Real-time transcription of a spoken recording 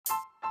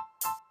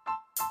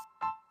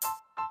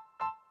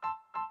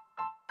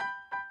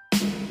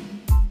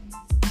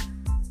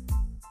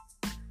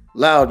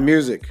Loud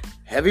music,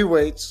 heavy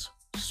weights,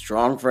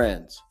 strong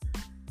friends.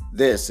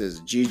 This is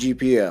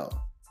GGPL.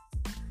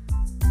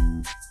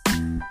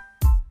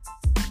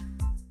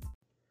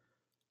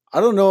 I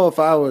don't know if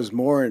I was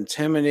more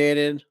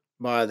intimidated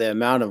by the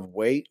amount of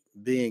weight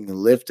being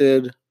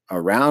lifted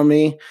around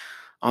me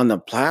on the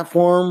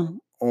platform,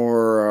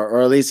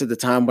 or at least at the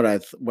time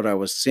what I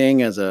was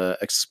seeing as a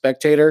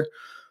spectator,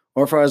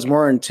 or if I was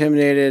more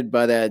intimidated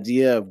by the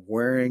idea of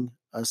wearing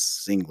a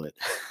singlet.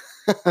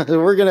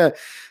 We're gonna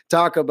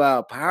talk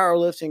about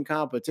powerlifting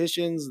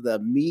competitions, the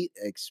meet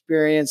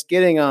experience,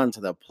 getting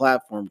onto the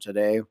platform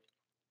today,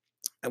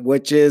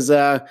 which is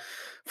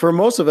for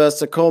most of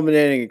us a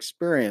culminating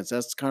experience.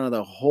 That's kind of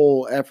the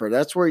whole effort.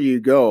 That's where you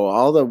go.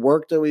 All the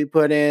work that we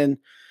put in,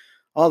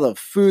 all the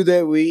food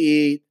that we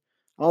eat,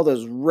 all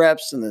those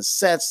reps and the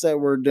sets that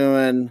we're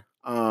doing,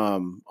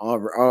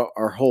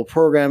 our whole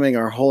programming,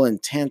 our whole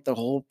intent, the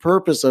whole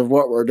purpose of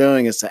what we're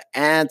doing is to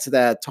add to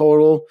that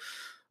total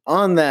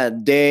on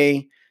that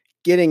day,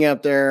 getting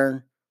up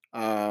there,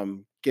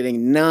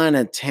 getting 9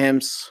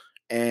 attempts,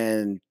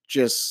 and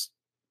just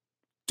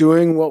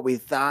doing what we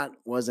thought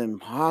was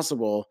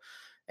impossible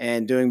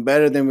and doing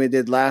better than we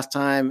did last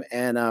time.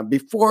 And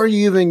before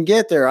you even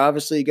get there,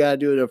 obviously, you got to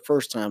do it the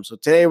first time. So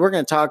today we're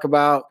going to talk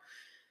about,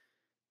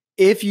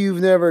 if you've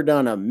never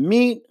done a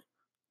meet,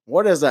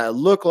 what does that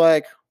look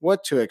like,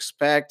 what to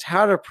expect,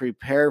 how to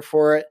prepare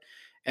for it.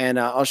 And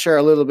I'll share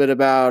a little bit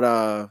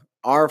about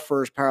our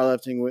first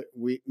powerlifting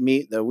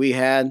meet that we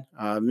had,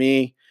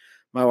 me,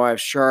 my wife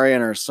Shari,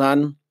 and our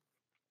son,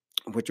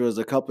 which was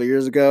a couple of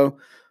years ago.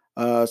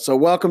 So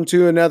welcome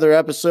to another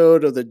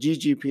episode of the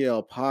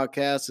GGPL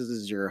podcast. This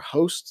is your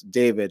host,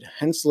 David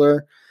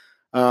Hensler.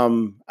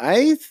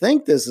 I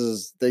think this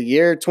is the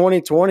year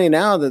 2020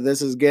 now that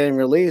this is getting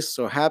released.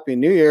 So happy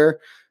New Year,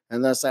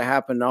 unless that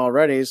happened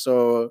already.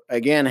 So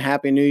again,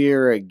 happy New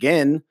Year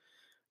again.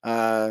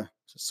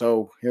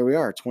 So here we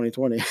are,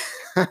 2020.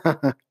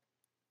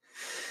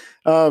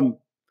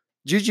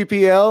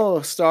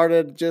 GGPL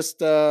started just,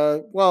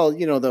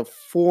 the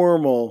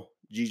formal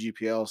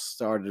GGPL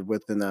started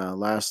within the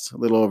last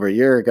little over a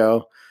year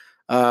ago.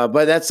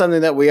 But that's something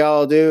that we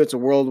all do. It's a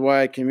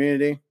worldwide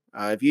community.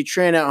 If you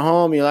train at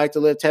home, you like to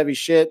lift heavy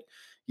shit,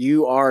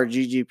 you are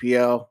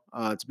GGPL.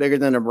 It's bigger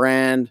than a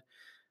brand.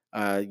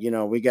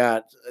 We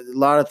got a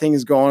lot of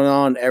things going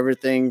on,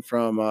 everything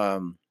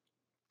from,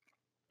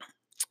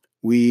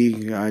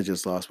 I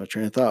just lost my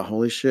train of thought.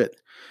 Holy shit.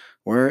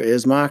 Where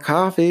is my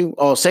coffee?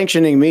 Oh,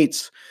 sanctioning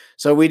meets.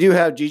 So we do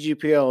have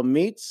GGPL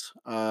meets.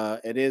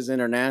 It is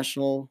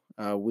international.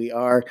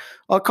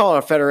 I'll call it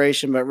a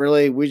federation, but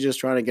really we just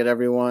trying to get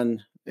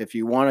everyone, if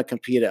you want to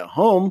compete at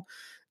home,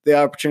 the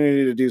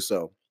opportunity to do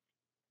so.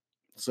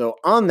 So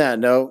on that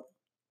note,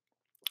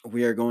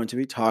 we are going to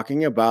be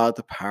talking about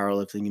the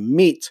powerlifting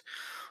meet.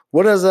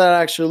 What does that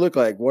actually look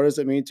like? What does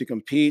it mean to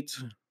compete?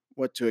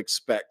 What to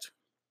expect?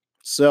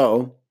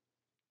 So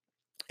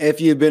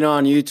if you've been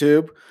on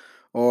YouTube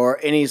or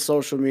any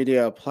social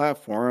media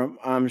platform,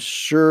 I'm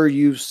sure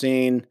you've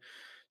seen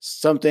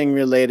something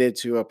related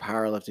to a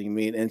powerlifting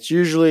meet. And it's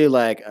usually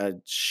like a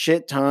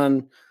shit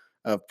ton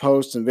of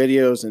posts and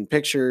videos and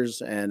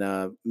pictures, and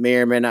may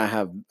or may not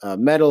have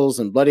medals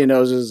and bloody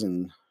noses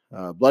and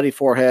bloody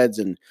foreheads,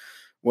 and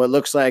what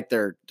looks like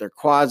their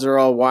quads are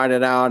all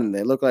whited out and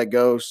they look like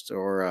ghosts,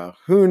 or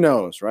who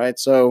knows, right?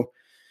 So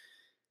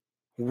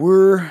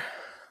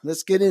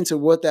let's get into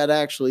what that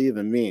actually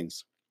even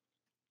means.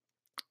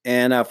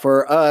 And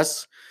for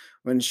us,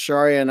 when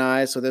Shari and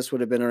I, so this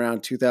would have been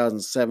around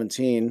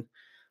 2017,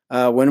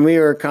 when we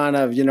were kind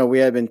of, we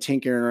had been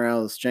tinkering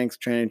around with strength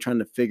training, trying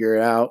to figure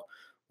out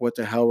what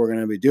the hell we're going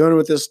to be doing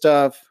with this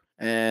stuff.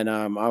 And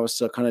I was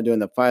still kind of doing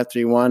the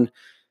 5-3-1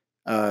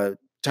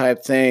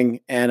 type thing.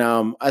 And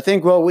I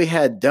think what we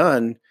had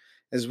done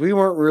is we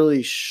weren't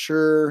really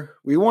sure.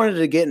 We wanted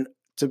to get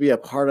to be a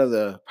part of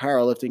the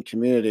powerlifting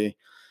community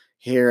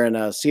here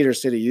in Cedar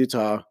City,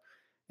 Utah.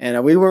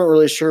 And we weren't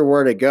really sure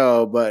where to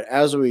go. But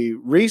as we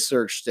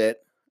researched it,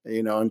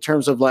 in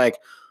terms of like,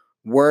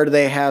 where do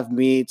they have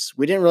meets?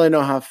 We didn't really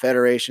know how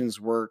federations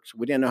worked.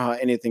 We didn't know how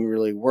anything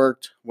really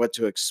worked, what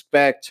to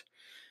expect,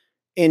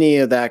 any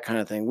of that kind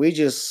of thing. We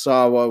just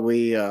saw what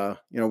we,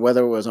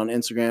 whether it was on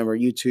Instagram or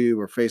YouTube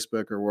or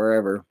Facebook or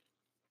wherever.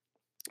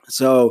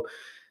 So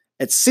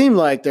it seemed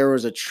like there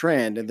was a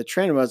trend, and the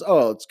trend was,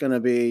 it's going to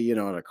be, at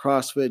a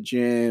CrossFit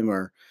gym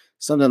or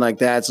something like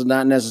that. So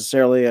not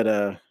necessarily at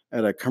a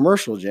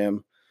commercial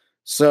gym.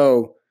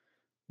 So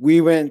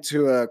we went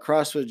to a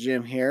CrossFit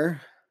gym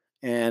here,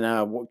 and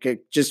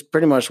just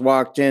pretty much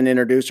walked in,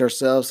 introduced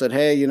ourselves, said,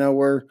 hey,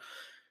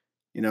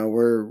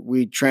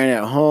 we train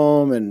at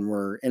home and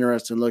we're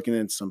interested in looking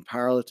at some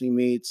powerlifting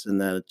meets.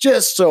 And then it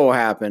just so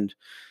happened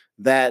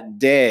that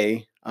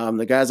day,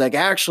 the guy's like,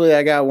 actually,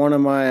 I got one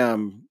of my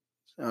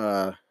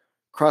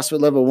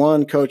CrossFit level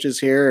 1 coaches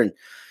here, and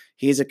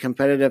he's a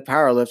competitive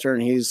powerlifter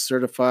and he's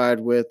certified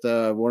with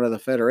one of the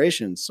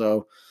federations.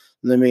 So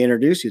let me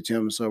introduce you to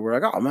him. So we're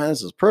like, oh man,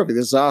 this is perfect.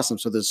 This is awesome.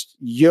 So this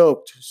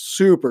yoked,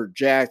 super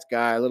jacked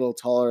guy, a little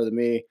taller than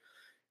me,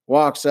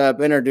 walks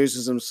up,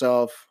 introduces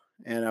himself.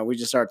 and we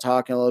just started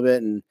talking a little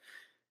bit, and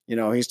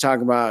he's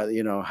talking about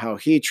how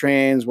he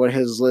trains, what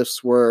his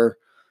lifts were,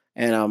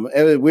 and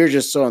we were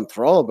just so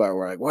enthralled by it.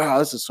 We're like, wow,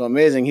 this is so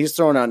amazing. He's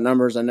throwing out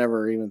numbers I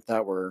never even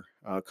thought were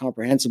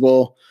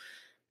comprehensible,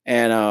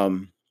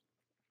 and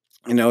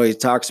he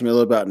talks to me a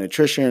little about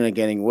nutrition and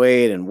gaining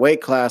weight and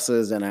weight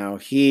classes, and how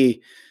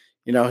he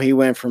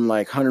went from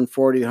like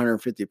 140,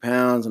 150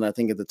 pounds, and I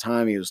think at the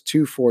time he was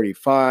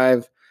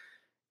 245.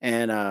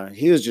 And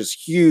he was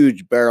just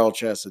huge barrel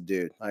chested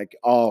dude, like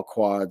all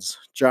quads,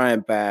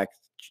 giant back,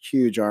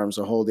 huge arms,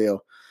 the whole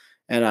deal.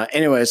 And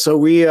anyway, so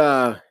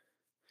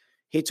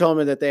he told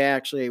me that they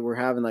actually were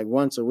having like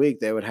once a week,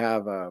 they would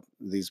have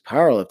these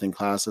powerlifting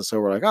classes.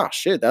 So we're like, oh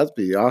shit, that'd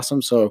be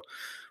awesome. So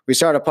we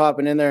started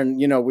popping in there, and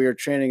we were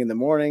training in the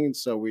morning.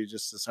 So we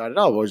just decided,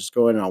 oh, we'll just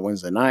go in on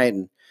Wednesday night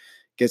and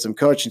get some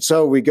coaching.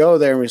 So we go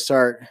there and we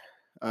start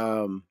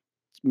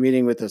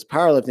meeting with this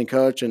powerlifting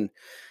coach, and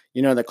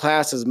the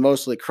class is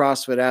mostly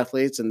CrossFit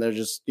athletes, and they're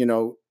just,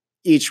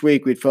 each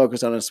week we'd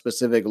focus on a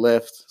specific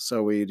lift.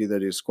 So we'd either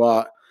do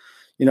squat,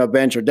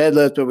 bench or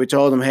deadlift, but we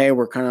told them, hey,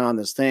 we're kind of on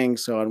this thing.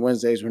 So on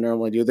Wednesdays, we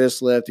normally do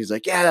this lift. He's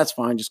like, yeah, that's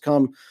fine. Just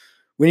come.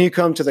 When you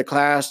come to the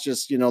class,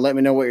 just, let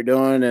me know what you're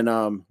doing.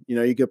 And,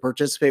 you could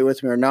participate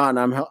with me or not.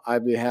 And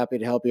I'd be happy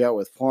to help you out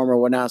with form or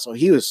whatnot. So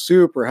he was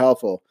super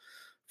helpful,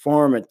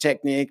 form and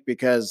technique,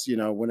 because,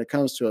 when it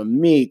comes to a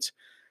meet,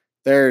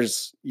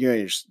 there's,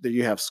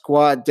 you have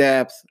squat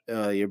depth,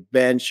 your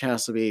bench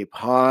has to be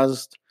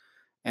paused.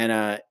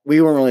 And we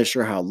weren't really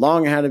sure how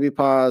long it had to be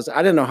paused.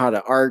 I didn't know how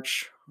to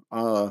arch,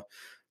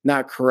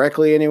 not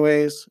correctly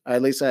anyways.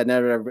 At least I had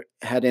never ever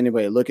had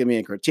anybody look at me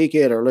and critique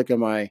it, or look at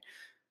my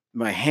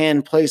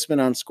hand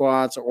placement on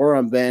squats or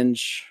on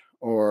bench,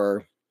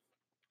 or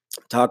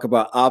talk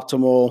about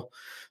optimal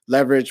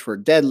leverage for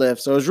deadlift.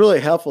 So it was really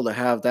helpful to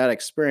have that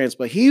experience.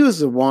 But he was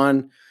the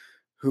one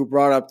who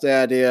brought up the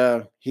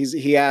idea.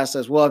 He asked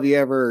us, well, have you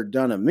ever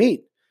done a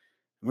meet?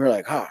 And we were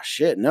like, oh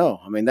shit, no.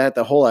 I mean,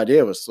 the whole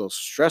idea was so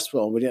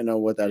stressful, and we didn't know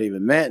what that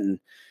even meant. And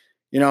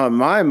in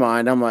my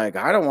mind, I'm like,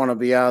 I don't want to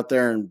be out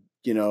there, and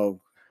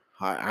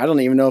I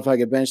don't even know if I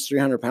could bench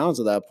 300 pounds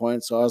at that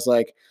point. So I was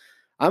like,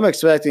 I'm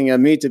expecting a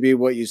meet to be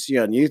what you see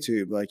on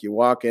YouTube. Like, you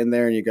walk in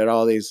there and you got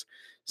all these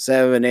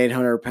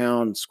 700-800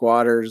 pound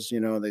squatters.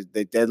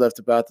 They deadlift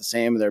about the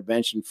same, and they're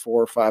benching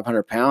 400 or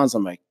 500 pounds.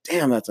 I'm like,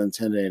 damn, that's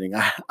intimidating.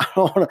 I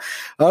don't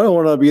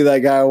want to be that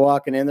guy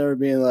walking in there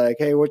being like,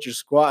 hey, what's your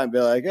squat? And be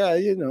like, yeah,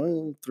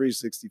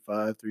 365,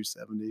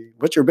 370.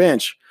 What's your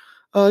bench?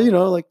 Oh,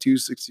 like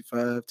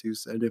 265,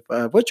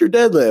 275. What's your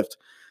deadlift?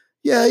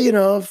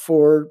 Yeah,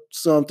 for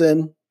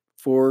something,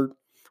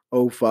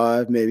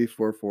 405, maybe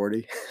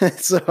 440.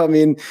 So I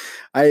mean,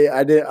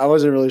 I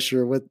wasn't really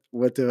sure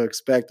what to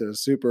expect. It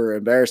was super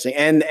embarrassing.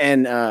 And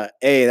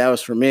that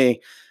was for me.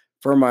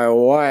 For my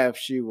wife,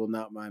 she will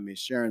not mind me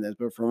sharing this,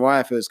 but for my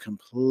wife, it was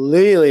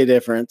completely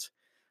different.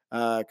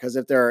 Because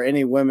if there are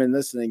any women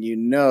listening,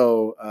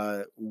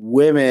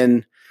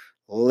 women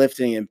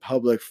lifting in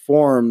public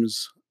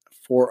forums,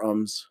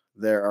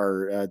 there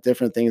are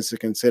different things to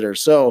consider.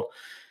 So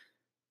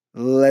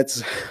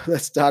let's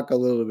talk a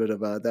little bit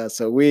about that.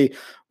 So we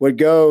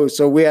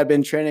had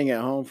been training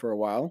at home for a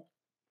while,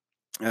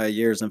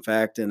 years in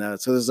fact, and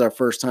so this is our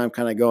first time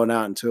kind of going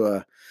out into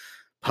a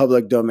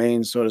public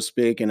domain, so to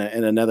speak, in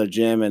another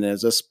gym. And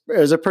it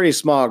was a pretty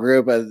small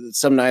group.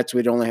 Some nights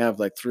we'd only have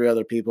like 3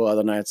 other people,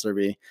 other nights there'd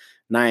be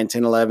 9,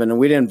 10, 11, and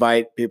we'd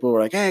invite people.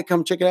 We're like, hey,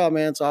 come check it out,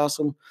 man, it's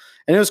awesome.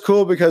 And it was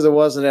cool because it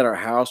wasn't at our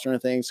house or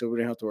anything, so we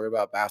didn't have to worry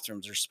about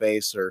bathrooms or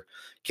space or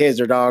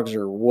kids or dogs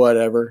or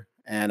whatever.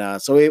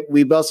 And so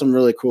we built some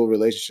really cool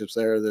relationships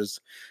there. And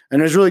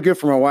it was really good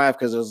for my wife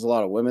because there's a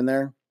lot of women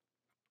there.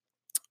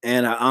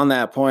 And on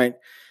that point,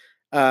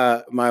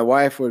 my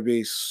wife would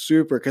be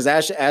super, because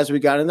as we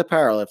got into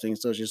powerlifting,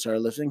 so she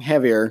started lifting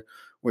heavier,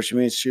 which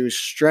means she was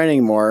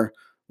straining more,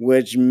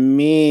 which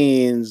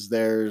means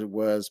there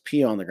was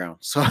pee on the ground.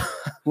 So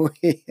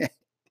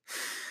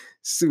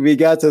we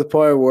got to the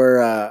point where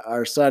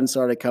our son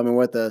started coming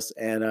with us,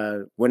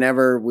 and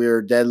whenever we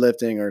were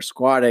deadlifting or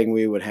squatting,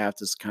 we would have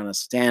to kind of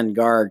stand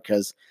guard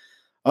because,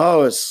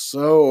 it's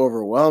so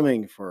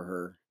overwhelming for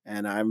her.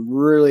 And I'm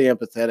really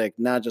empathetic,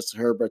 not just to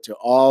her, but to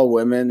all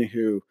women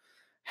who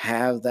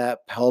have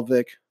that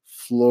pelvic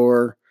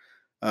floor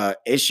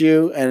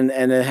issue, and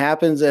it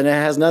happens, and it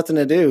has nothing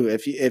to do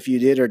if you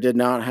did or did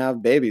not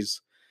have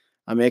babies.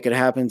 I mean, it could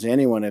happen to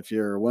anyone. If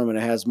you're a woman,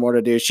 it has more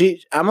to do.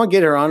 I'm gonna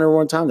get her on her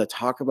one time to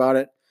talk about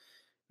it,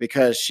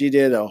 because she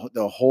did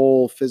the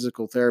whole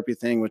physical therapy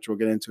thing, which we'll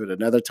get into at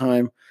another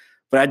time.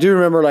 But I do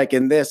remember, like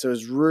in this, it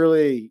was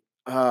really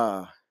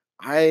I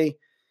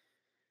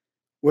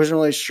wasn't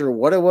really sure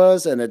what it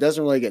was, and it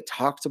doesn't really get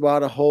talked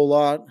about a whole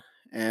lot.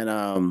 And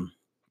I'm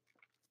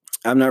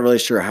not really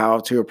sure how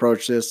to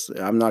approach this.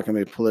 I'm not going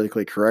to be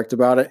politically correct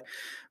about it.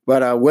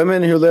 But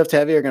women who lift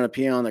heavy are going to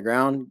pee on the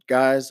ground,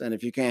 guys. And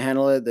if you can't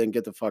handle it, then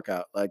get the fuck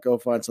out. Like, go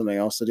find something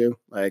else to do.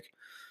 Like,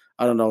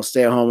 I don't know,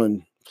 stay at home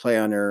and play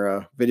on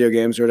your video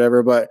games or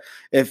whatever. But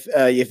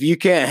if you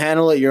can't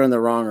handle it, you're in the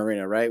wrong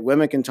arena, right?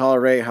 Women can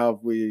tolerate how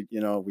we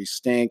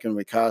stink and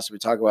we cuss, we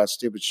talk about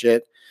stupid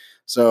shit.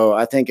 So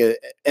I think,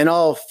 in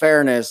all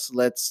fairness,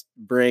 let's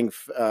bring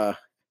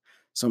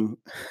some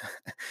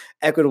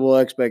equitable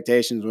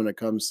expectations when it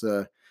comes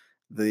to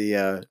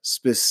the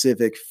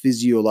specific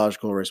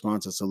physiological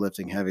responses to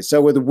lifting heavy.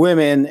 So with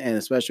women, and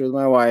especially with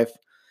my wife,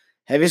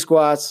 heavy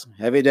squats,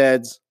 heavy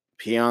deads,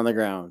 pee on the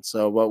ground.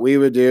 So what we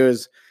would do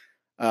is,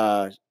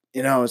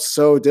 it's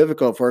so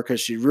difficult for her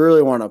because she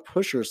really want to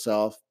push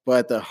herself,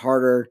 but the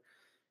harder,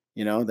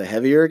 the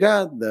heavier it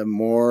got, the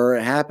more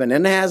it happened.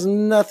 And it has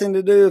nothing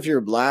to do if your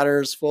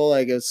bladder is full.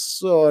 Like, it's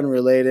so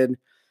unrelated.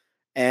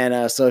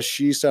 And so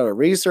she started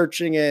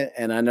researching it.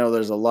 And I know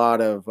there's a lot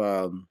of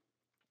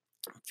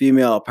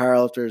female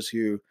powerlifters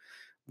who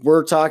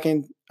were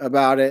talking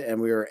about it, and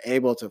we were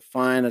able to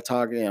find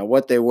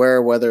what they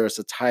wear, whether it's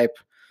a type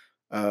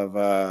of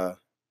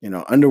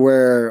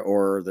underwear,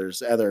 or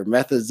there's other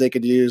methods they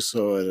could use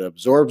so it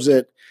absorbs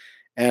it.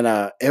 And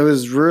it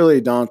was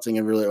really daunting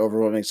and really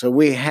overwhelming. So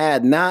we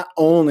had, not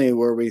only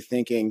were we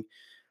thinking,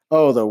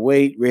 oh, the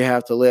weight we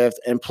have to lift,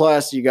 and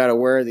plus you got to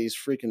wear these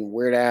freaking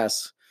weird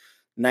ass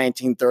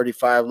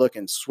 1935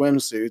 looking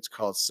swimsuits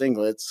called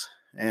singlets.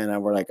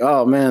 And we're like,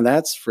 oh man,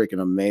 that's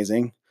freaking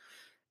amazing.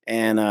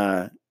 And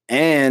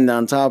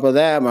on top of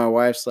that, my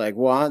wife's like,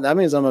 well, that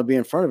means I'm gonna be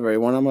in front of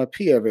everyone. I'm gonna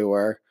pee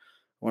everywhere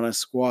when I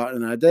squat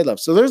and I deadlift.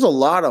 So there's a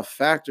lot of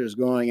factors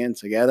going in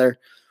together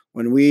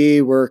when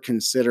we were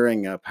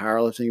considering a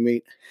powerlifting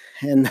meet,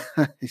 and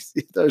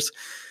there's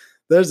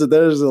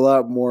a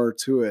lot more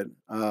to it.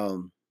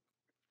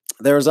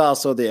 There was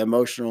also the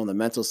emotional and the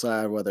mental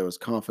side, whether it was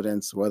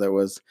confidence, whether it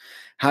was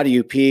how do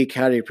you peak,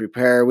 how do you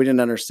prepare. We didn't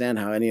understand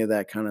how any of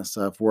that kind of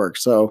stuff worked.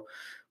 So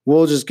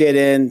we'll just get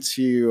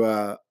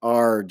into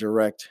our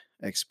direct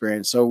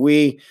experience. So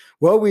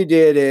what we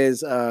did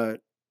is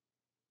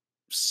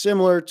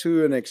similar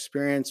to an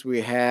experience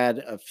we had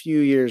a few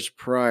years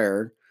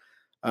prior.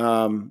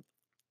 Um,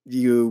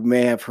 you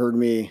may have heard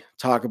me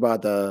talk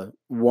about the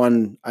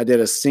one I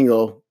did, a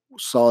single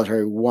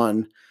solitary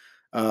one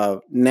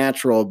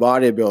natural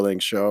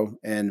bodybuilding show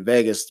in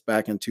Vegas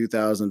back in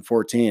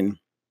 2014.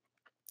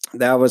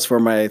 That was for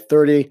my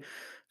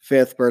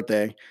 35th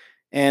birthday.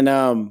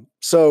 And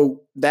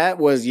so that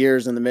was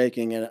years in the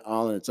making and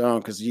all on its own,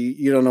 because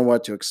you don't know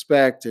what to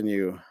expect. And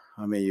you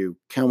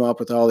come up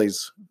with all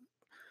these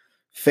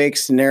fake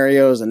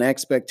scenarios and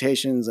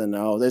expectations, and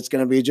it's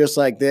going to be just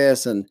like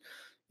this. And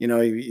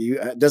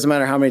it doesn't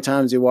matter how many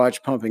times you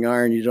watch Pumping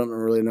Iron, you don't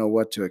really know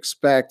what to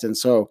expect. And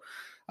so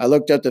I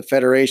looked up the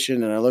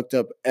federation and I looked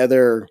up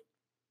other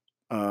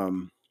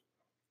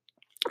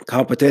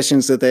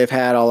competitions that they've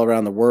had all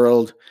around the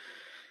world,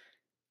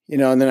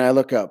 and then I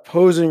look up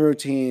posing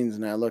routines,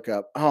 and I look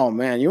up, oh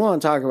man, you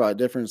want to talk about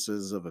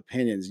differences of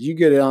opinions. You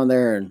get on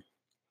there and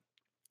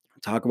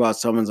talk about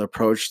someone's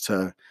approach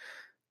to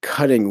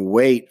cutting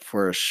weight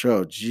for a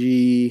show.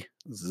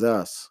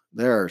 Jesus,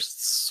 there are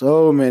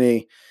so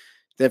many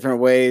different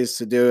ways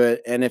to do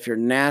it. And if you're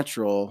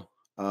natural,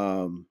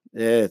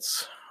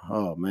 it's,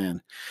 oh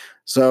man.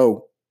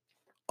 So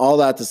all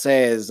that to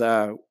say is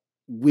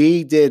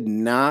we did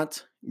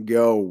not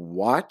go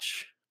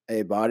watch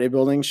a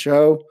bodybuilding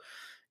show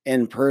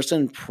in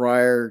person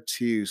prior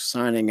to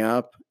signing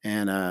up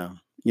and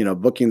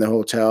booking the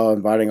hotel,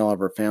 inviting all of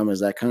our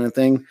families, that kind of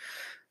thing.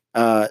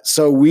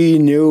 So we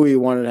knew we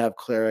wanted to have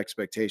clear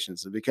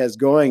expectations, because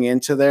going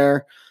into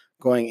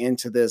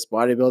this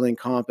bodybuilding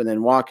comp and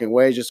then walking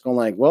away just going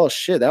like, well,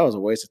 shit, that was a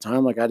waste of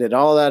time. Like, I did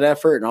all that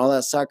effort and all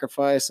that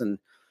sacrifice, and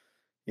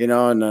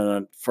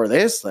for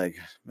this, like,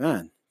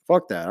 man,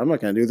 fuck that. I'm not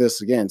going to do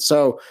this again.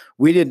 So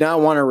we did not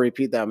want to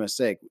repeat that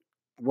mistake.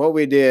 What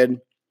we did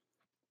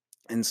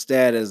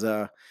instead is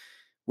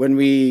when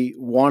we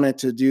wanted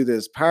to do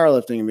this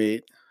powerlifting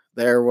meet,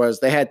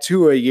 they had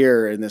two a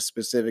year in this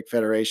specific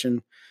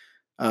federation.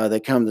 They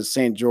come to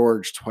St.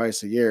 George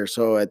twice a year.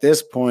 So at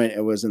this point,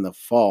 it was in the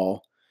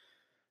fall.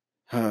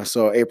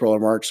 So April or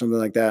March, something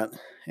like that.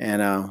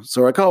 And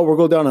so I called, we'll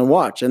go down and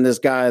watch. And this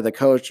guy, the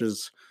coach,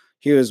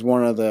 he was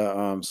one of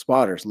the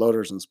spotters,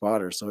 loaders and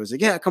spotters. So he's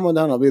like, yeah, come on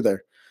down, I'll be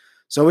there.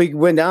 So we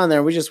went down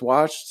there, we just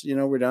watched,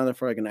 we're down there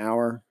for like an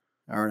hour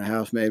and a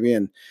half maybe,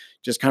 and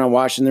just kind of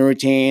watching the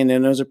routine.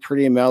 And it was a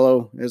pretty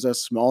mellow, it was a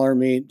smaller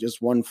meet,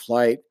 just one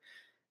flight,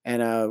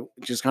 and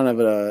just kind of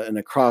in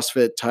a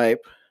CrossFit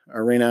type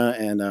arena.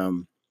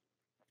 And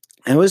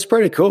it was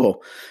pretty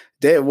cool.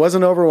 It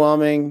wasn't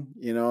overwhelming.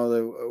 It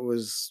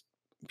was,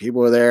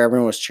 people were there,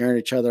 everyone was cheering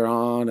each other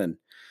on. And,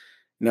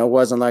 it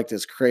wasn't like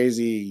this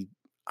crazy,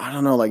 I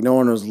don't know, like no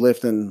one was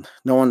lifting,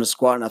 no one was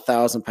squatting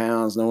 1,000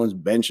 pounds, no one's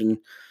benching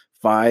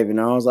 5. I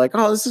was like,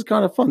 oh, this is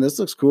kind of fun. This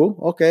looks cool.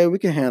 Okay, we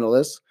can handle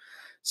this.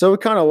 So we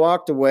kind of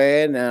walked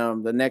away,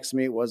 and the next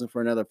meet wasn't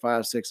for another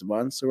 5-6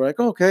 months. So we're like,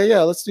 okay,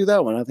 yeah, let's do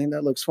that one. I think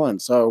that looks fun.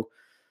 So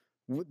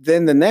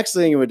then the next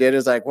thing we did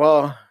is like,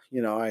 well,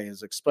 I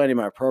was explaining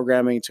my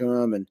programming to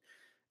him,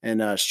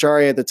 and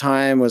Shari at the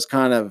time was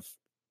kind of,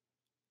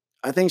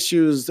 I think she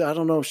was, I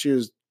don't know if she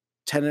was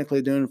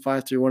technically doing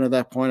 5-3-1 at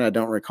that point. I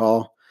don't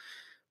recall,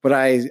 but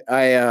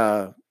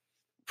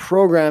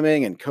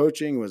programming and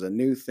coaching was a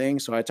new thing.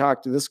 So I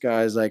talked to this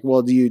guy. He's like,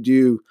 well, do you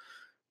do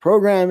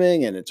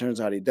programming? And it turns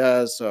out he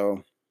does.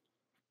 So,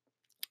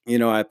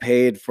 I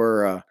paid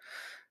for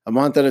a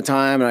month at a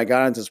time and I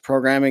got into this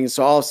programming.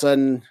 So all of a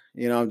sudden,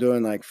 I'm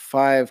doing like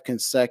 5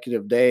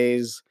 consecutive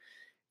days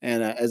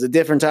and as a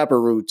different type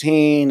of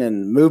routine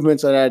and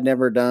movements that I'd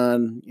never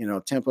done,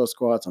 tempo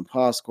squats and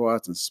pause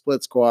squats and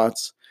split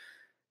squats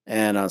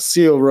and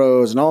seal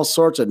rows and all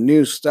sorts of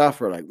new stuff.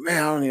 We're like,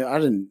 man,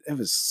 it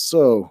was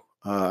so,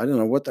 I didn't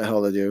know what the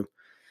hell to do.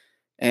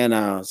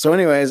 And so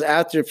anyways,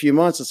 after a few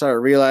months, I started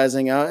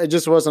realizing it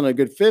just wasn't a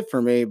good fit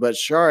for me, but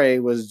Shari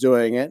was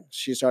doing it.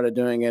 She started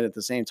doing it at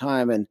the same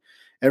time and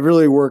it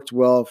really worked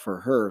well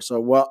for her.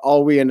 So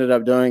all we ended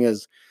up doing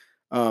is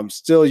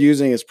still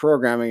using his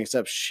programming,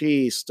 except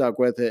she stuck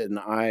with it and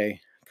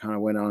I kind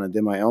of went on and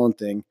did my own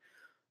thing.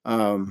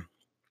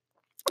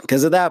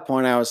 Because at that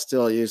point I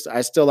still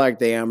liked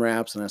the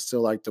AMRAPs and I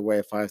still liked the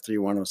way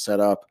 5-3-1 was set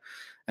up.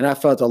 And I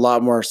felt a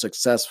lot more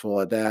successful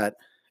at that.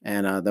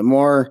 And the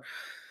more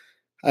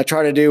I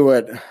try to do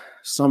what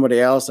somebody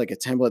else, like a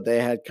template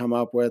they had come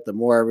up with, the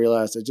more I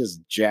realized it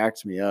just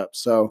jacked me up.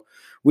 So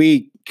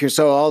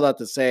all that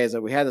to say is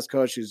that we had this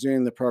coach who's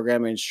doing the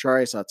programming.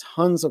 Shari saw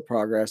tons of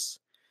progress.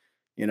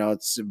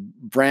 It's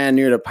brand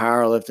new to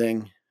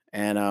powerlifting.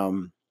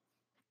 And,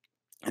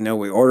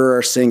 we order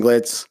our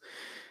singlets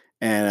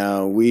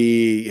and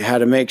we had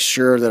to make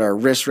sure that our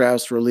wrist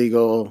wraps were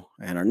legal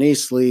and our knee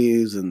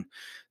sleeves and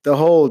the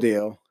whole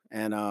deal.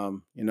 And,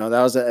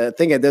 that was, I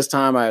think at this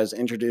time I was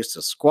introduced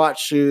to squat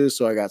shoes.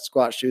 So I got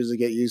squat shoes to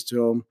get used to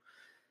them.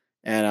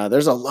 And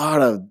there's a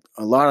lot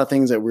of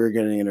things that we were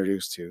getting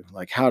introduced to,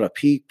 like how to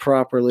peak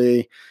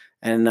properly.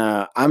 And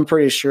I'm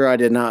pretty sure I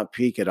did not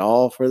peak at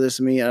all for this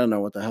meet. I don't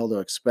know what the hell to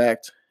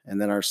expect. And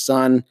then our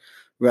son,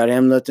 we had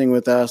him lifting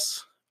with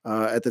us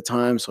at the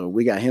time. So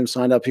we got him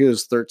signed up. He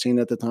was 13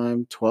 at the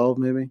time, 12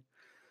 maybe.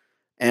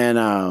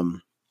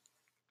 And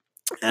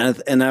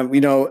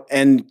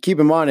keep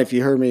in mind, if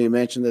you heard me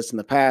mention this in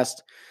the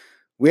past,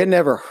 we had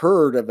never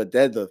heard of a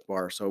deadlift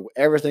bar. So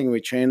everything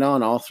we trained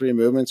on, all 3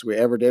 movements we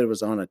ever did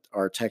was on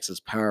our Texas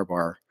Power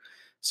Bar.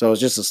 So it's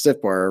just a stiff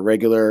bar, a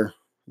regular,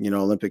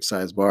 Olympic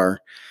size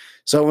bar.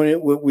 So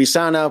when we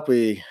sign up,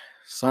 when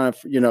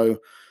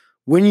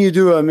you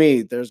do a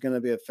meet, there's going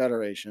to be a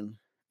federation,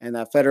 and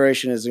that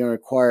federation is going to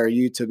require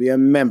you to be a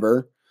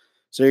member.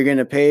 So you're going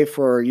to pay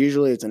for,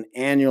 usually it's an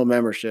annual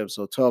membership,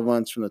 so 12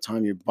 months from the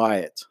time you buy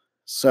it.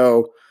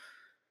 So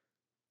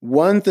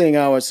one thing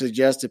I would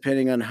suggest,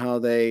 depending on how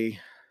they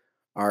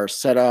are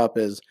set up,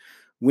 is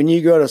when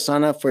you go to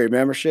sign up for your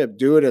membership,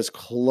 do it as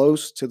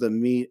close to the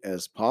meet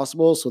as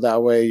possible. So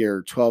that way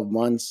your 12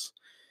 months,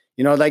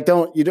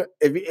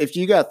 if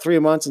you got 3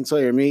 months until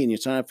your meet and you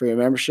sign up for your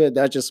membership,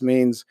 that just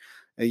means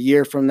a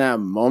year from that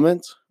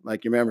moment,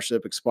 like your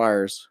membership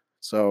expires.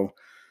 So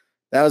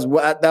that was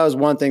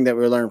one thing that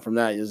we learned from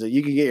that, is that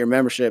you can get your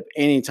membership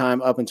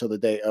anytime up until the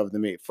day of the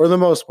meet. For the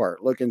most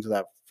part, look into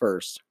that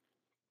first.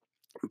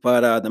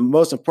 But the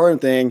most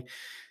important thing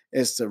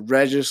is to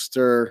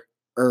register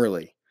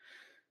early.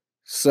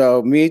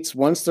 So meets,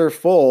 once they're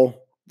full,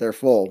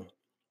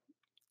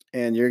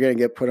 and you're going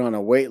to get put on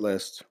a wait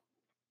list.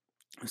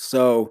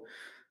 So,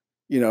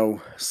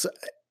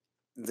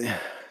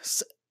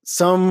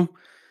 some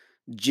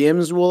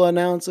gyms will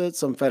announce it,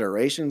 some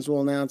federations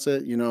will announce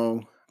it.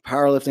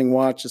 Powerlifting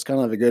Watch is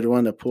kind of a good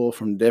one to pull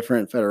from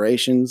different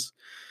federations,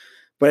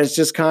 but it's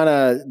just kind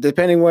of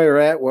depending where you're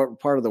at, what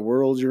part of the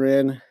world you're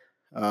in.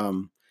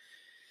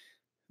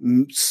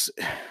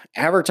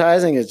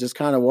 Advertising is just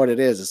kind of what it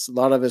is. A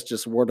lot of it's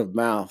just word of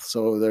mouth.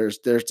 So there's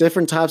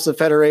different types of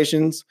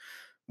federations.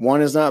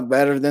 One is not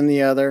better than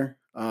the other.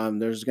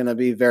 There's going to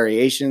be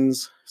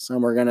variations.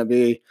 Some are going to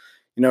be,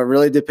 it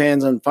really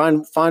depends on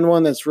find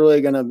one that's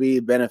really going to be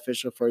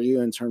beneficial for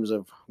you in terms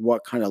of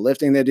what kind of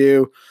lifting they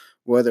do,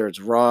 whether it's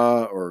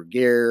raw or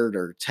geared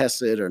or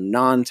tested or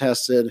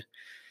non-tested.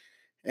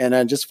 And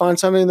then just find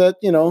something that,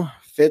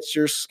 fits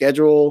your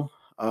schedule.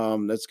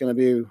 That's going to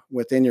be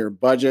within your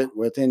budget,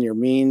 within your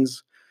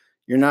means.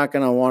 You're not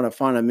going to want to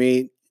find a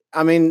meet.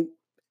 I mean,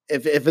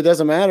 if it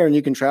doesn't matter and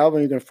you can travel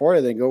and you can afford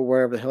it, then go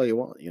wherever the hell you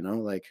want,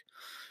 like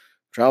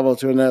travel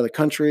to another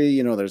country.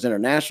 There's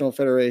international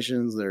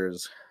federations,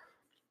 there's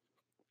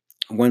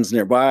ones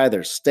nearby,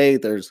 there's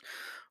state, there's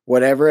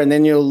whatever. And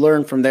then you'll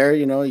learn from there.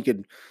 You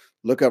could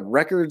look up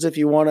records if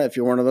you want to, if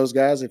you're one of those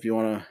guys, if you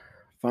want to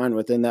find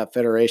within that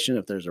federation,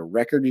 if there's a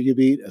record you could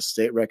beat, a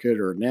state record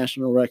or a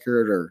national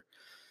record, or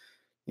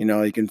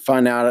you can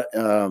find out,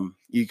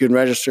 you can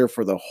register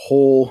for the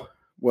whole,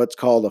 what's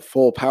called a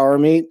full power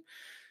meet.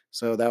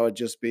 So that would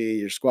just be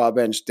your squat,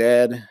 bench,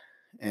 dead,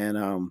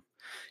 and,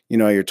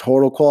 your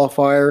total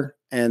qualifier.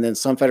 And then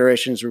some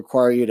federations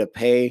require you to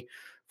pay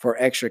for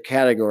extra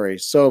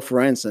categories. So for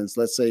instance,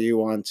 let's say you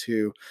want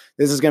to,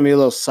 this is going to be a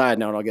little side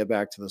note. I'll get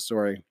back to the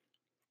story.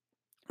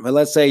 But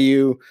let's say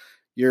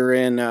you're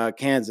in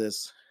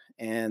Kansas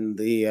and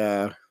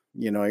the,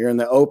 you're in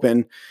the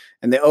open,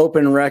 and the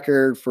open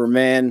record for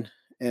men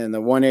and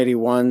the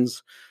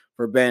 181s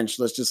for bench,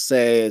 let's just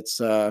say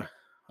it's I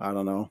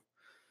don't know,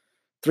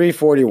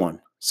 341.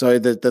 So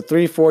the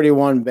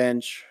 341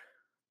 bench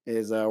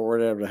is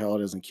whatever the hell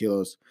it is in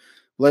kilos.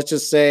 Let's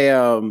just say,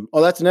 oh,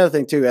 that's another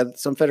thing too.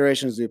 Some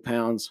federations do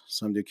pounds,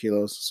 some do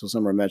kilos. So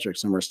some are metric,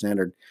 some are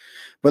standard.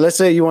 But let's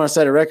say you want to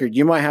set a record,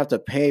 you might have to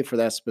pay for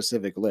that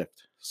specific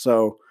lift.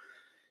 So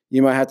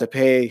you might have to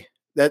pay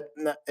that.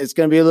 It's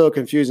going to be a little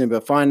confusing,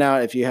 but find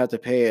out if you have to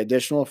pay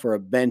additional for a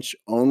bench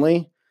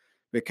only,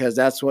 because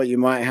that's what you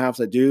might have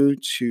to do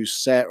to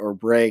set or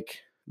break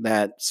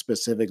that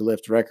specific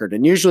lift record.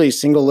 And usually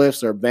single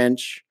lifts are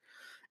bench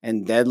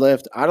and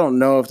deadlift. I don't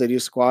know if they do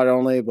squat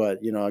only, but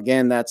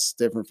again, that's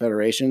different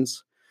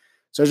federations.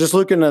 So just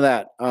look into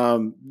that.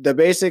 The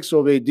basics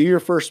will be do your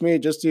first meet,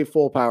 just do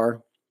full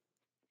power.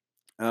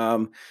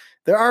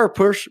 There are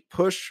push,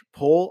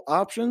 pull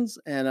options,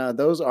 and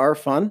those are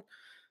fun.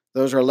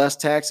 Those are less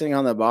taxing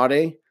on the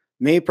body.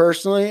 Me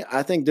personally,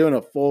 I think doing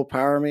a full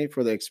power meet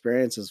for the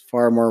experience is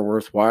far more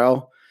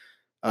worthwhile.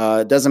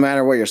 It doesn't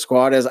matter what your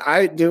squat is.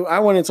 I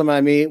went into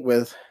my meet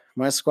with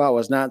my squat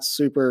was not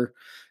super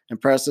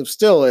impressive,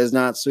 still is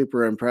not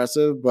super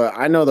impressive, but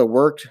I know the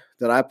work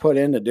that I put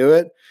in to do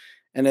it.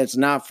 And it's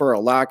not for a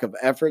lack of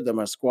effort that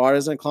my squat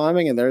isn't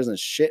climbing and there isn't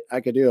shit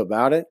I could do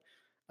about it.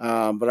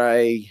 But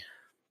I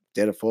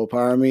did a full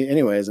power meet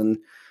anyways. And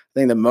I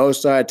think the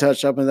most I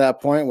touched up at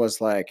that point was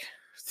like,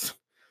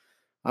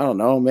 I don't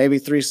know, maybe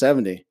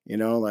 370,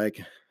 like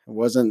it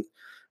wasn't,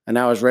 and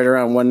I was right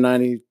around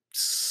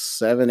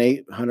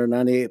 197,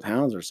 198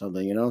 pounds or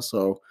something,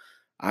 so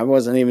I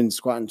wasn't even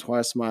squatting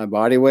twice my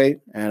body weight.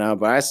 And,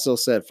 but I still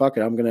said, fuck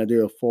it, I'm going to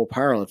do a full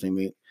powerlifting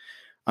meet.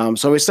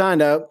 So we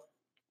signed up.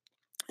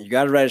 You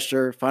got to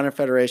register, find a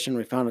federation.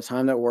 We found a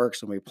time that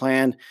works and we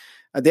planned.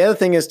 The other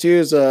thing is too,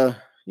 is,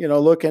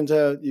 look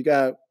into, you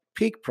got to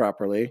peak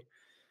properly.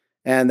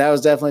 And that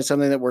was definitely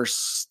something that we're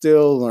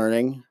still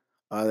learning.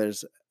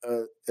 There's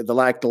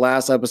the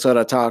last episode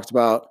I talked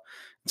about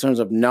in terms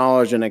of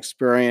knowledge and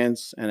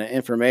experience and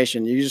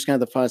information. You just got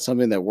to find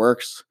something that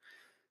works.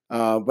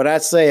 But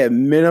I'd say at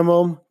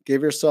minimum,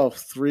 give yourself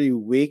 3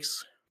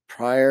 weeks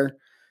prior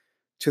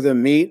to the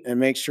meet and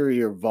make sure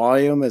your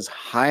volume is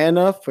high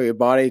enough for your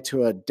body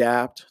to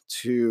adapt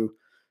to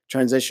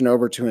transition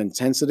over to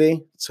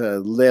intensity to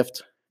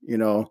lift,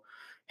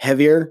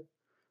 heavier.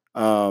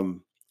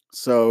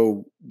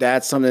 So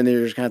that's something that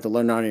you're just going to have to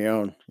learn on your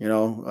own,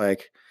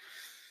 like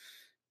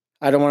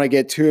I don't want to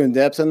get too in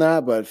depth in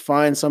that, but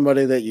find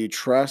somebody that you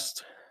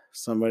trust,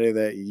 somebody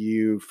that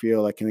you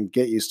feel like can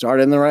get you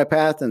started in the right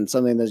path, and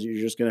something that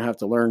you're just going to have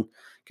to learn,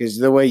 because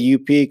the way you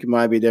peak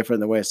might be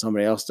different than the way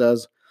somebody else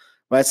does.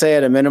 But I'd say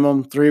at a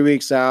minimum, 3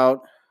 weeks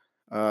out.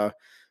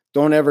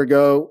 Don't ever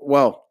go.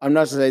 Well, I'm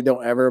not to say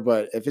don't ever,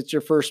 but if it's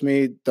your first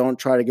meet, don't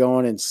try to go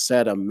in and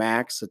set a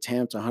max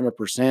attempt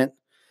 100%.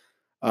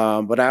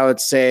 But I would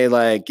say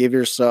like give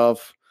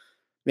yourself,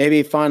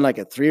 maybe find like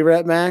a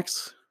 3-rep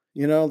max,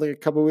 like a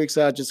couple of weeks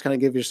out, just kind of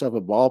give yourself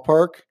a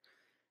ballpark,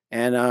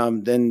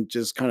 and then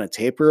just kind of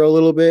taper a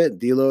little bit,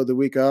 deload the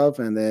week of,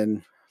 and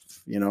then,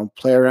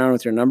 play around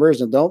with your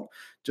numbers, and don't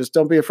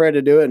be afraid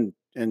to do it,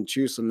 and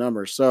choose some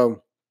numbers.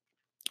 So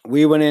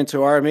we went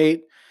into our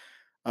meet.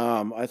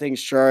 I think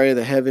Shari,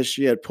 the heaviest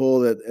she had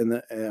pulled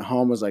at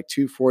home was like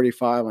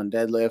 245 on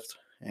deadlift.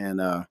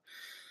 And I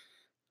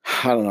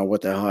don't know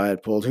what the hell I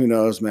had pulled. Who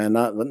knows, man?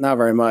 Not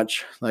very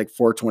much, like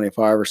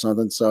 425 or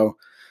something. So,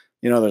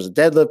 there's a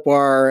deadlift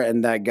bar,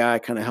 and that guy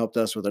kind of helped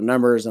us with our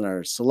numbers and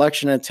our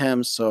selection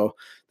attempts. So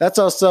that's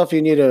all stuff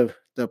you need to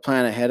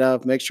plan ahead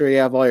of. Make sure you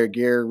have all your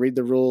gear, read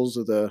the rules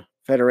of the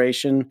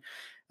federation.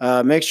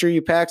 Make sure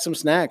you pack some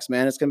snacks,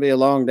 man. It's going to be a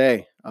long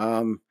day.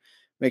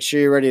 Make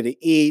sure you're ready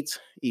to eat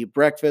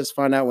breakfast,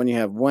 find out when you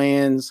have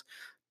weigh-ins.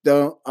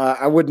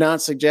 I would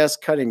not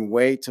suggest cutting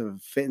weight to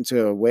fit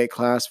into a weight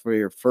class for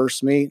your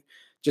first meet.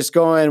 Just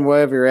go in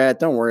wherever you're at.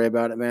 Don't worry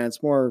about it, man.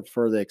 It's more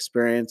for the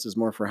experience. It's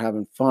more for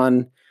having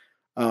fun.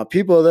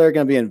 People there are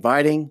going to be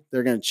inviting.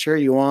 They're going to cheer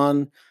you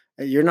on.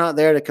 You're not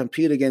there to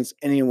compete against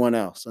anyone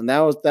else. And that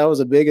was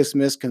the biggest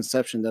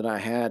misconception that I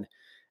had,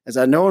 is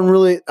that no one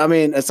really, I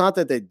mean, it's not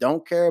that they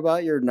don't care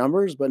about your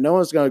numbers, but no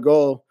one's going to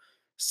go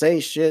say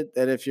shit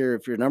that if your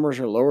numbers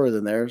are lower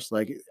than theirs.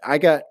 Like you're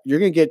going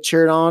to get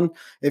cheered on.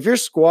 If you're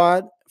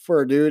squat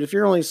for a dude, if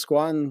you're only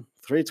squatting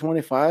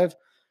 325,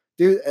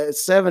 dude, a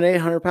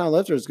 700-800 pound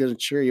lifter is going to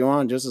cheer you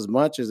on just as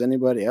much as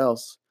anybody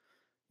else.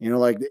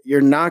 Like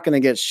you're not going to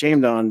get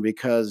shamed on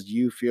because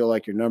you feel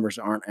like your numbers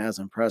aren't as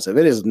impressive.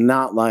 It is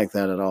not like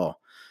that at all.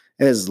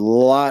 It is a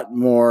lot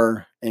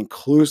more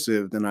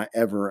inclusive than I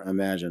ever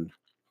imagined.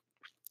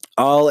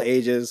 All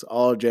ages,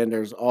 all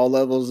genders, all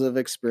levels of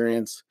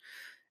experience.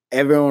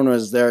 Everyone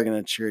was there going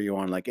to cheer you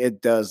on. Like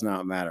it does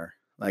not matter.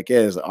 Like it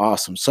is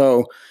awesome.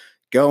 So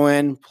go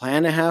in,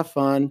 plan to have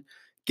fun,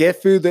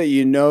 get food that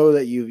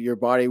that your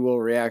body will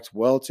react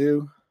well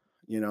to,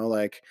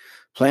 like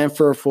plan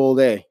for a full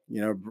day,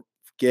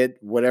 get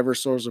whatever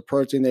source of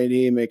protein they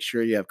need. Make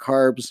sure you have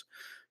carbs,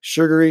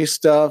 sugary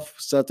stuff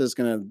that's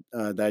going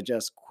to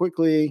digest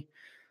quickly.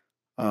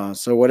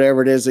 So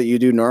whatever it is that you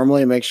do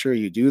normally, make sure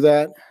you do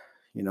that.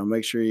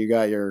 Make sure you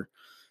got your,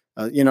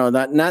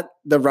 not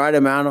the right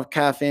amount of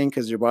caffeine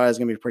because your body's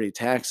gonna be pretty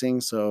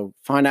taxing. So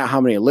find out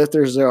how many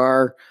lifters there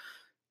are.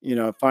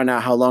 Find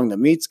out how long the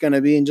meet's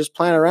gonna be, and just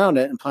plan around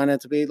it and plan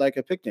it to be like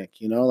a picnic.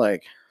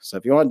 Like so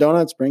if you want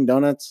donuts, bring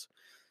donuts.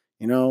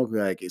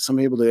 Like some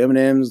people do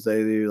M&Ms,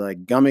 they do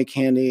like gummy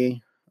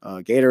candy,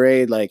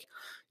 Gatorade. Like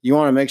you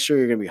want to make sure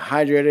you're going to be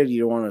hydrated.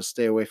 You don't want to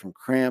stay away from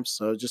cramps.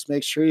 So just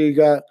make sure you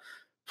got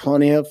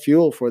plenty of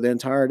fuel for the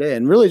entire day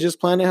and really just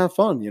plan to have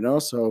fun,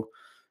 So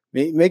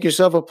make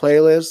yourself a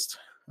playlist.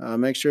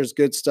 Make sure it's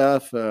good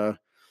stuff.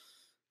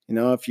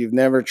 If you've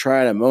never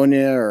tried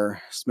ammonia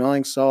or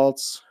smelling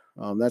salts,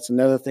 that's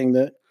another thing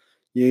that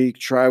you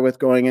try with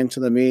going into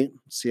the meet,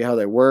 see how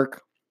they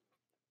work.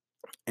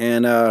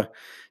 And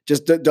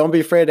just don't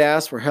be afraid to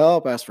ask for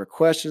help, ask for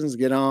questions,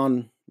 get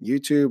on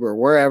YouTube or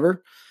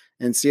wherever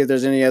and see if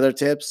there's any other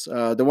tips.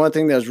 The one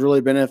thing that's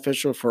really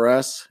beneficial for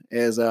us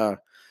is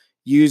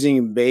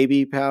using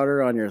baby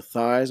powder on your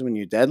thighs when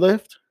you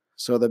deadlift.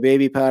 So the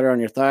baby powder on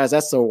your thighs,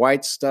 that's the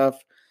white stuff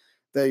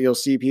that you'll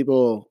see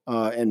people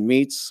in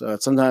meets,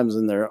 sometimes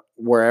in their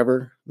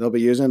wherever they'll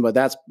be using, but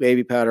that's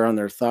baby powder on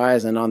their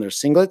thighs and on their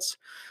singlets.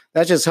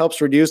 That just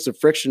helps reduce the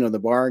friction of the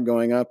bar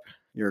going up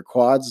your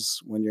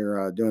quads when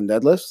you're doing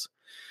deadlifts.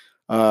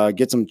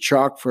 Get some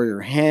chalk for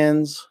your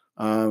hands.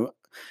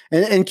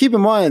 And keep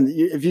in mind,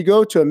 if you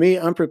go to a meet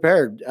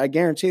unprepared, I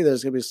guarantee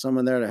there's going to be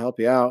someone there to help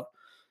you out.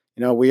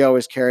 We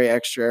always carry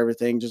extra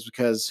everything just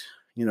because,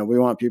 we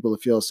want people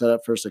to feel set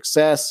up for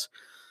success.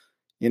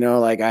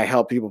 Like I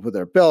help people put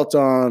their belt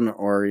on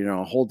or,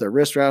 hold their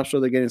wrist wraps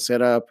while they're getting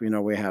set up.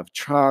 We have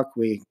chalk,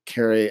 we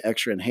carry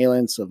extra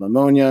inhalants of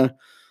ammonia,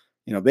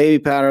 baby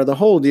powder, the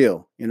whole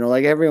deal,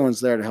 like everyone's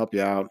there to help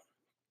you out.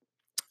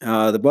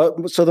 So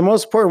the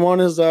most important one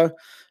is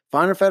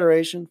find a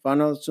federation,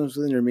 find out what's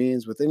within your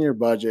means, within your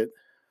budget,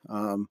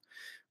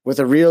 with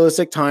a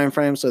realistic time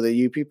frame so that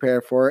you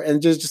prepare for it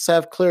and just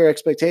have clear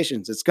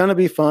expectations. It's going to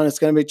be fun. It's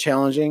going to be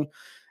challenging.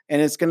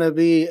 And it's going to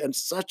be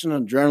such an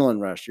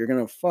adrenaline rush. You're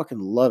going to fucking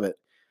love it.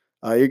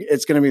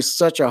 It's going to be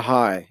such a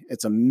high.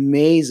 It's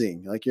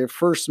amazing. Like your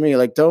first meet,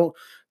 like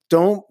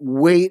don't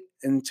wait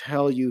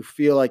until you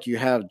feel like you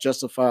have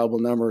justifiable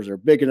numbers or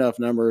big enough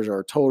numbers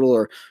or total,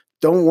 or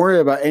don't worry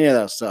about any of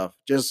that stuff.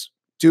 Just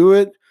do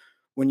it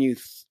when we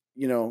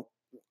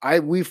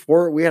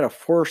had to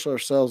force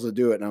ourselves to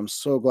do it. And I'm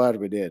so glad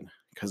we did,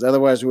 because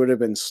otherwise we would have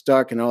been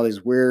stuck in all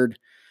these weird,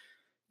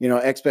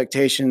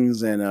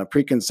 expectations and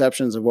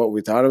preconceptions of what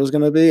we thought it was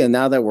going to be. And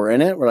now that we're in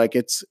it, we're like,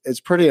 it's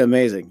pretty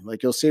amazing.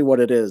 Like you'll see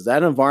what it is.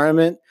 That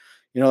environment,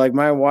 like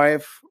my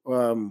wife,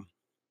 the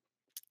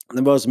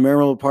most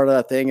memorable part of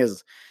that thing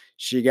is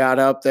she got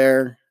up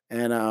there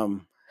and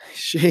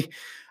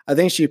I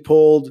think she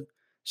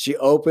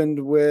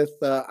opened with,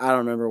 I don't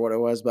remember what it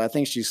was, but I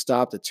think she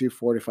stopped at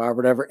 245 or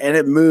whatever. And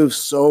it moved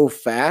so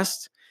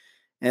fast.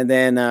 And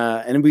then,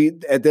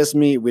 at this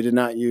meet, we did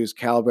not use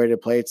calibrated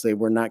plates. They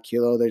were not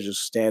kilo. They're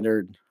just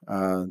standard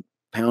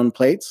pound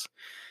plates.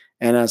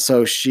 And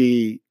so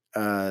she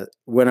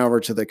went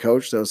over to the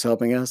coach that was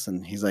helping us.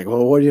 And he's like,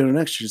 well, what are you doing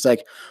next? She's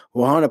like,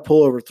 well, I want to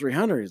pull over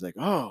 300. He's like,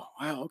 oh,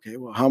 wow. Okay.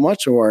 Well, how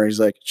much more?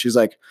 She's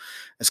like,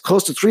 as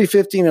close to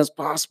 315 as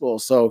possible.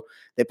 So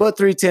they put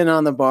 310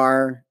 on the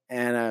bar.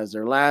 And as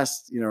their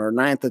last, her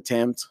ninth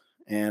attempt.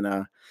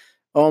 And,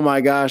 oh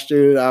my gosh,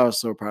 dude, I was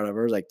so proud of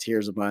her. It was like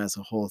tears of my eyes,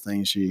 the whole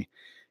thing. She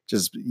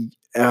just,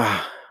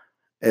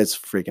 it's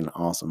freaking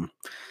awesome.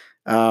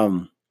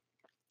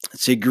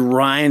 She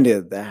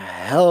grinded the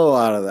hell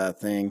out of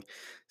that thing.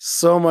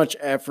 So much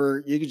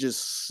effort. You could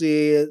just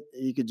see it.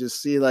 You could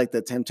just see like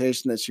the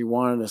temptation that she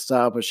wanted to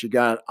stop, but she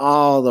got it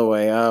all the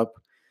way up.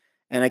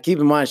 And I keep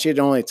in mind, she had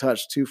only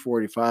touched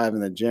 245 in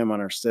the gym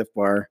on her stiff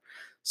bar.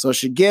 So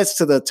she gets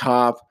to the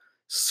top,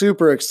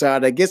 super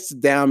excited, gets the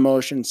down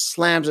motion,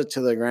 slams it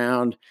to the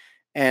ground,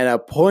 and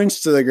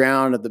points to the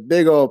ground at the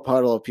big old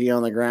puddle of pee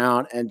on the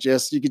ground. And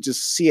you could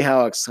just see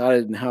how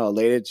excited and how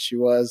elated she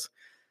was.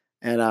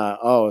 And it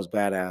was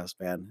badass,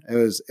 man.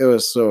 It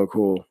was so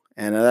cool.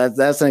 And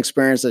that's an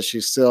experience that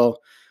she still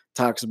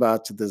talks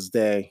about to this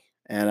day.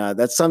 And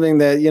that's something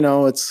that,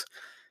 it's,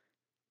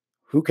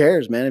 who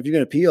cares, man? If you're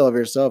going to pee all over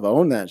yourself,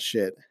 own that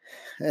shit.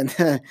 And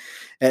it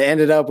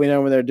ended up,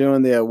 when they're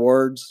doing the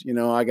awards,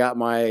 I got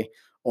my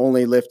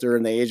only lifter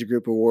in the age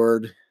group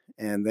award.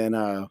 And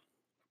then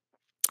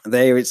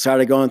they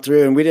started going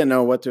through and we didn't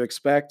know what to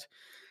expect.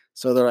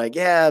 So they're like,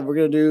 yeah, we're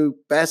going to do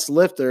best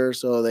lifter.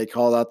 So they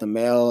called out the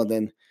male and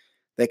then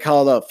they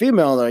called out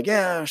female. They're like,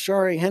 yeah,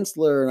 Shari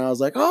Hensler. And I was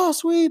like, oh,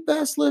 sweet,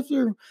 best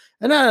lifter.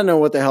 And I didn't know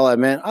what the hell I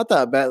meant. I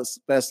thought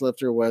best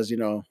lifter was,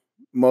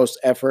 most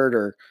effort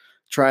or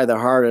try the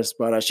hardest.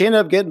 But she ended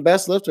up getting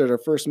best lifter at her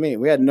first meet.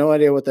 We had no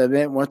idea what that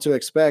meant, what to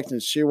expect.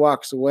 And she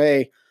walks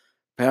away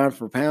pound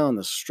for pound,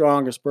 the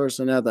strongest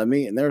person at that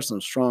meet. And there's some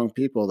strong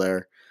people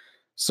there.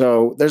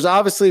 So there's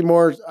obviously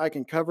more I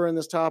can cover in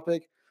this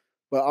topic.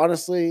 But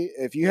honestly,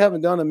 if you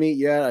haven't done a meet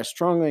yet, I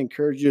strongly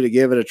encourage you to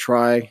give it a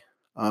try.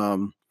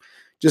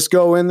 Just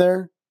go in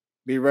there,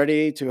 Be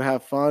ready to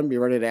have fun, be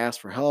ready to ask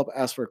for help,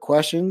 ask for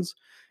questions,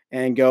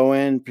 and go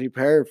in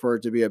prepared for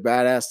it to be a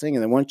badass thing.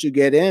 And then once you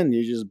get in,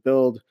 you just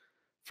build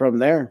from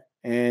there.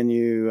 And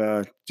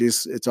you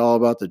just, it's all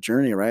about the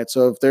journey, right?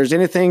 So if there's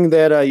anything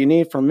that you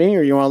need from me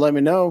or you want to let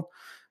me know,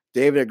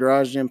 David at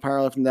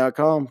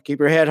GarageGymPowerlifting.com. Keep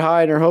your head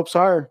high and your hopes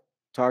higher.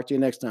 Talk to you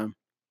next time.